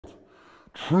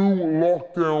True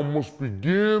lockdown must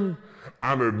begin,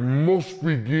 and it must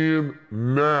begin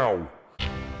now.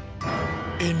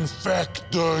 Infect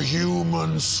the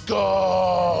human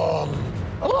scum!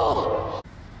 Oh!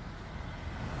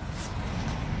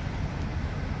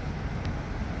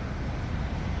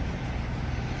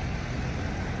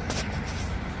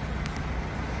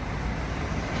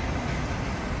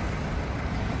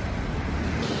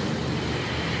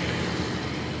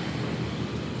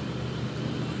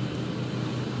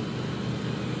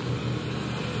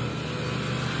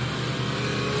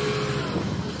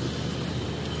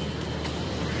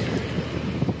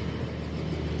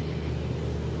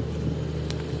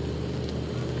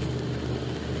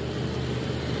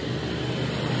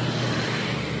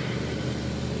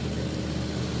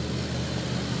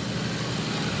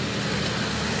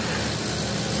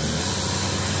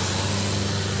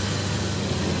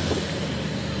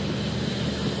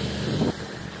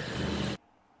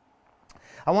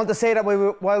 I want to say that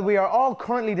while we are all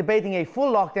currently debating a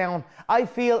full lockdown, I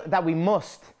feel that we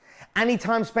must. Any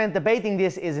time spent debating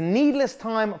this is needless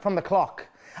time from the clock.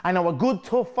 I know a good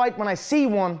tough fight when I see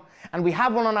one, and we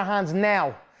have one on our hands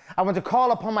now. I want to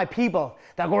call upon my people,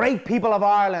 the great people of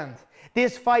Ireland.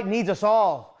 This fight needs us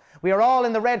all. We are all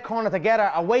in the red corner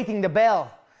together, awaiting the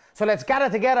bell. So let's gather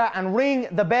together and ring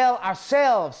the bell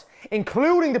ourselves,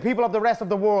 including the people of the rest of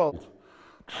the world.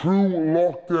 True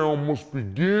lockdown must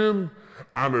begin,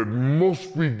 and it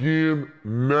must begin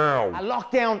now. A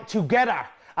lockdown together,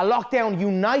 a lockdown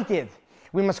united.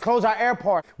 We must close our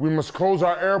airport. We must close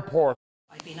our airport.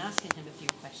 I've been asking him a few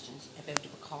questions about the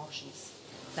precautions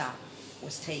that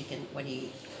was taken when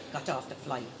he got off the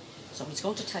flight. So he's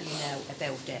going to tell you now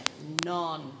about the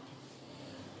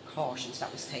non-cautions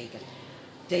that was taken.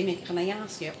 Damien, can I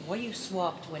ask you, were you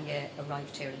swabbed when you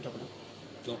arrived here in Dublin?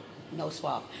 No. No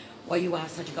swab. Were you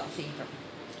asked, had you got a fever?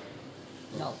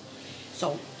 No.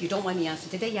 So you don't mind me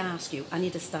asking, did they ask you, any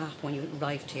of the staff when you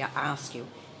arrived here ask you,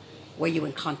 were you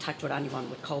in contact with anyone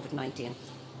with COVID-19?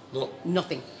 No.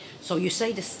 Nothing. So you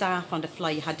say the staff on the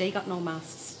flight, had they got no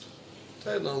masks?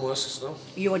 They had no masks, no.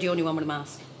 You were the only one with a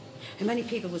mask. How many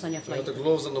people was on your I flight? had the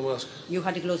gloves and the mask. You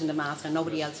had the gloves and the mask and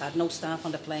nobody else had? No staff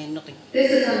on the plane, nothing? This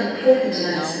is an important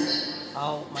announcement. No.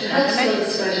 Oh my To God. help slow the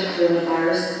spread of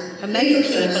coronavirus, How many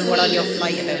people were on your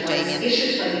flight about, Damien?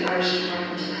 issued by the Irish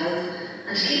Department of Health,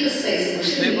 and to keep a space in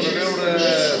 2 People meters about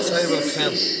between 5 or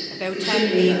 10. About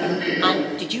 10 people. And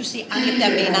did you see any of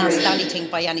them being asked anything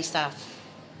by any staff?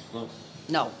 No.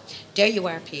 No. There you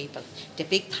are, people. The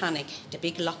big panic, the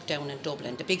big lockdown in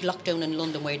Dublin, the big lockdown in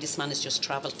London where this man has just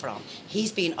travelled from.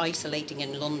 He's been isolating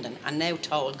in London and now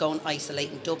told, go and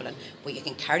isolate in Dublin. But you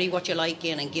can carry what you like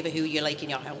in and give it who you like in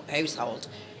your household.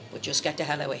 But just get the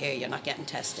hell out of here, you're not getting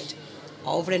tested.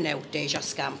 Over and out, there's your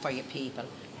scam for you people.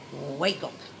 Wake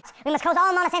up. We must close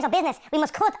all non-essential business. We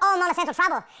must cut all non-essential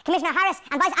travel. Commissioner Harris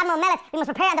and Vice Admiral Mellett, we must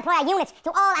prepare and deploy our units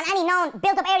to all and any known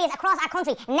built-up areas across our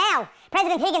country. Now,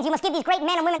 President Higgins, you must give these great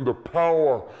men and women The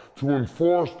power to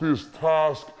enforce this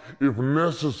task if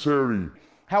necessary.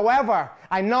 However,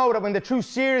 I know that when the true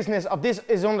seriousness of this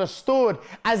is understood,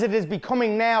 as it is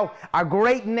becoming now, our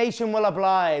great nation will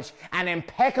oblige, and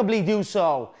impeccably do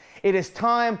so. It is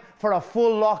time for a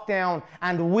full lockdown,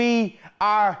 and we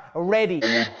are ready.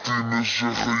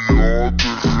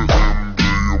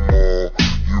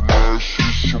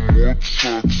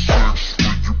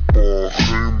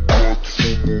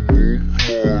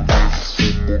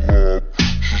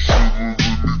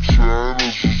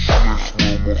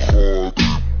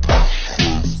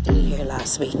 Here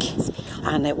last week,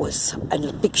 and it was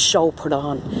a big show put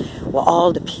on with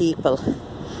all the people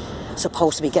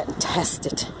supposed to be getting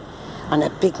tested, and a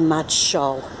big mad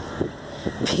show.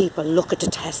 People look at the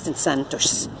testing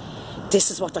centres.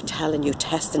 This is what they're telling you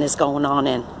testing is going on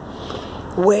in.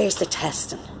 Where's the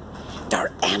testing?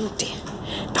 They're empty.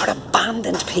 They're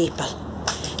abandoned people.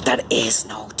 There is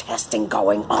no testing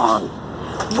going on.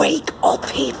 Wake up,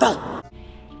 people.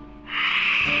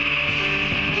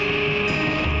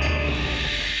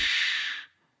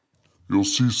 You'll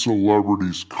see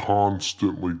celebrities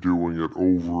constantly doing it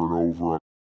over and over.